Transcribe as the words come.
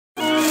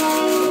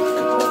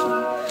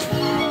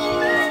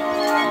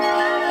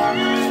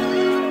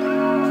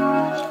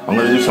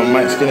some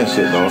Mike Skinner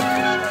shit though.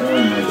 Like,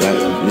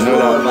 you know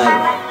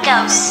that?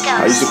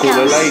 I used to call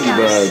her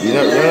Ladybird. You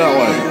know that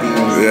one?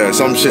 Yeah,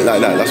 some shit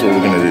like that. That's what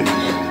we're gonna do.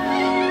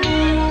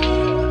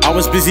 I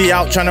was busy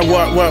out trying to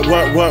work.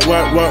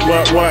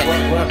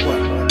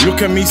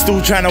 Look at me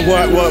still trying to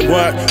work.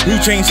 Who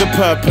changed the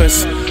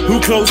purpose? Who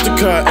closed the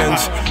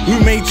curtains? Who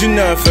made you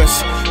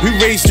nervous? Who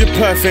raised you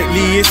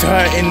perfectly? It's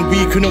hurting,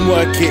 we couldn't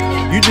work it.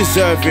 You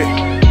deserve it.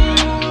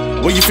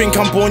 What, you think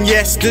I'm born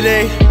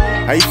yesterday?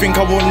 How you think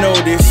I won't know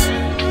this?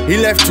 He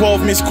left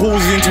 12 missed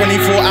calls in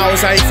 24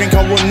 hours. How you think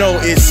I won't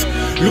notice?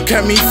 Look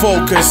at me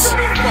focus.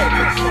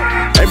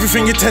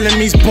 Everything you're telling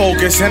me's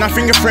bogus, and I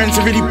think your friends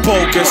are really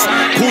bogus.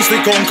 Of course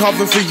they gon'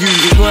 cover for you.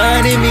 You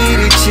wanted me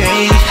to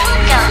change,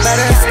 but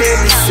I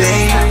stayed the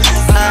same.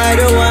 I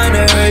don't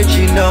wanna hurt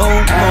you no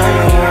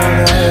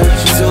more.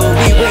 So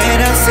we went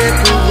our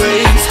separate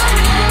ways.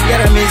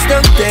 Yeah, I miss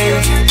those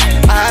days.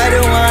 I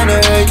don't wanna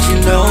hurt you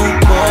no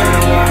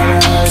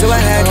more. So I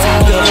had to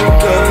go.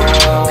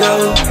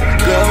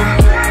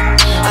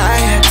 I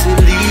had to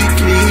leave.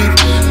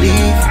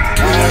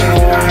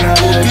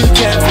 Hope you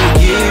can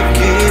forgive,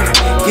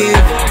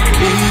 give,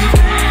 leave.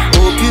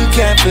 Hope you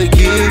can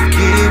forgive,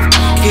 give.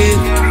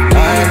 I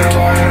don't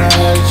wanna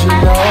hurt you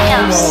no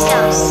more.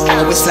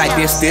 Oh, it's like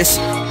this.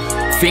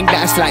 Think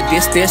that it's like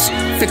this.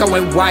 Think I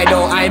went wide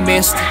or I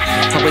missed.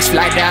 Oh, it's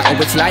like that,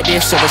 oh, it's like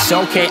this. So it's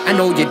okay, I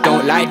know you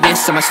don't like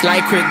this. I'm a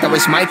slide quick, that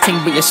was my thing,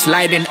 but you're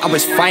sliding. I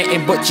was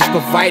fighting, but just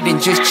providing,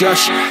 just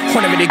Josh.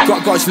 One of really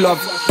got God's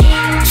love.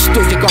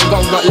 Still you got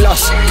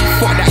lost.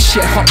 Fuck that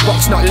shit, hot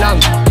box, not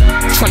long.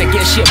 Tryna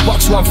get shit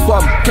box one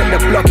from. Put the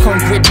block on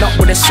grid, not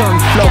with a sun.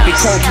 Flow be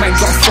cold, man,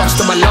 got frost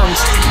on my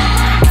lungs.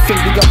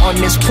 Think we got on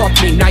this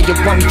properly. Now you're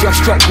wrong,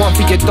 just drop one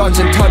for your dons.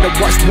 And tell them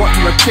what's what,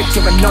 you're a trick,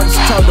 you're a nonce.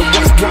 Tell them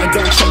what's what and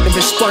don't check the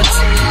response.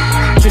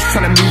 Just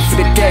tryna move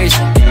for the days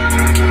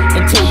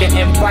until the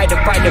end, by the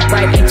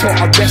ride, until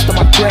I rest on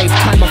my grave.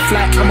 Time of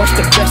flight, I must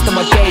invest on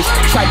my days.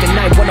 Tried the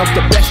night, one of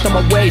the best on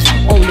my ways.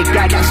 Only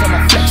guy that's on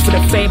my flex for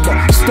the fame, but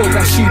still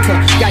got shooter.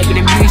 Guy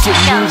with a music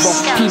mover.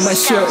 P my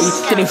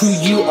 30, telling who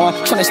you are.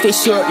 Tryna stay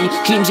certain,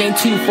 dreams ain't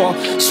too far.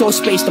 So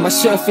spaced on my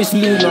surface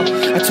lunar.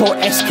 I told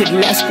S-Kid,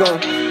 let's go.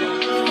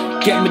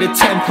 Get me the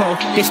tempo,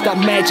 this that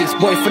magic's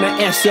boy from the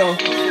SO.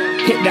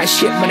 Hit that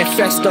shit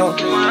manifesto.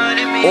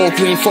 All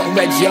green, fuck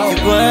red, yo. You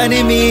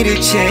wanted me to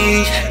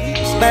change,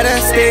 but I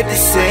stayed the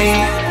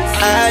same.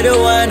 I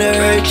don't wanna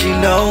hurt you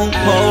no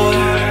more.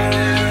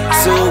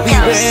 So we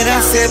went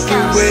our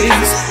separate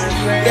ways.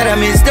 Yeah, I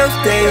miss those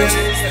days.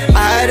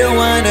 I don't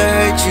wanna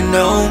hurt you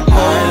no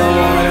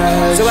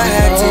more. So I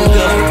had to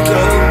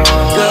go.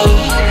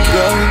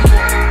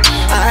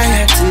 I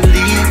had to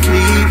leave.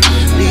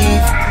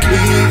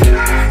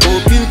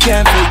 Hope you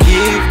can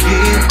forgive,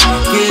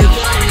 give,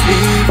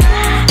 leave.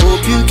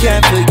 Hope you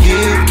can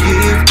forgive,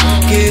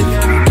 give.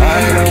 I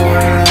don't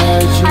wanna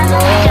hurt you no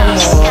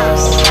more.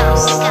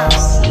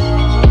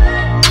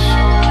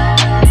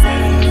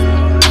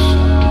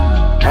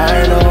 I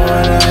don't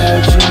wanna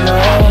hurt you no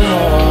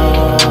more.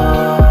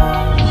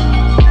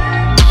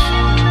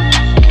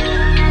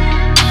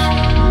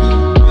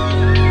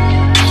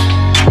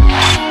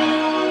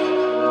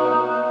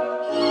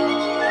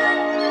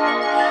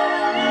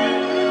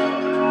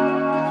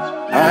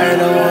 I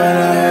don't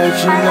wanna hurt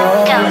you no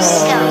more.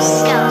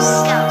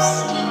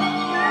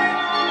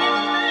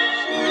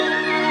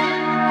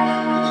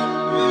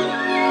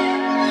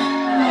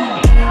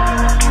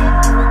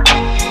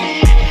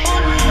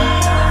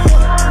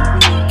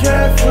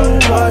 Careful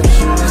what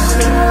you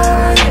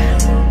say.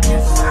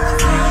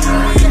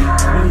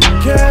 Be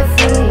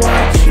careful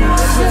what you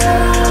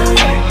say.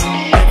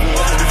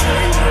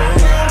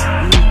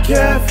 Be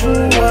careful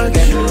what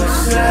you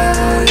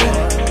say.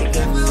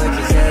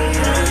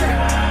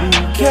 Be careful what you say.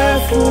 Be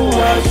careful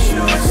what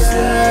you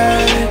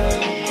say.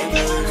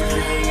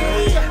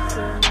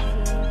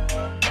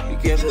 Be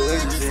careful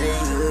what you say.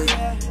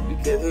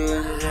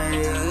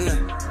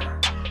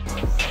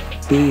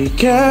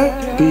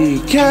 Be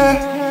careful.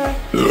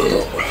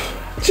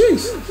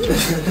 Jeez.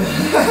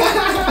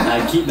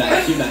 Keep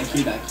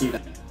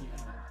that.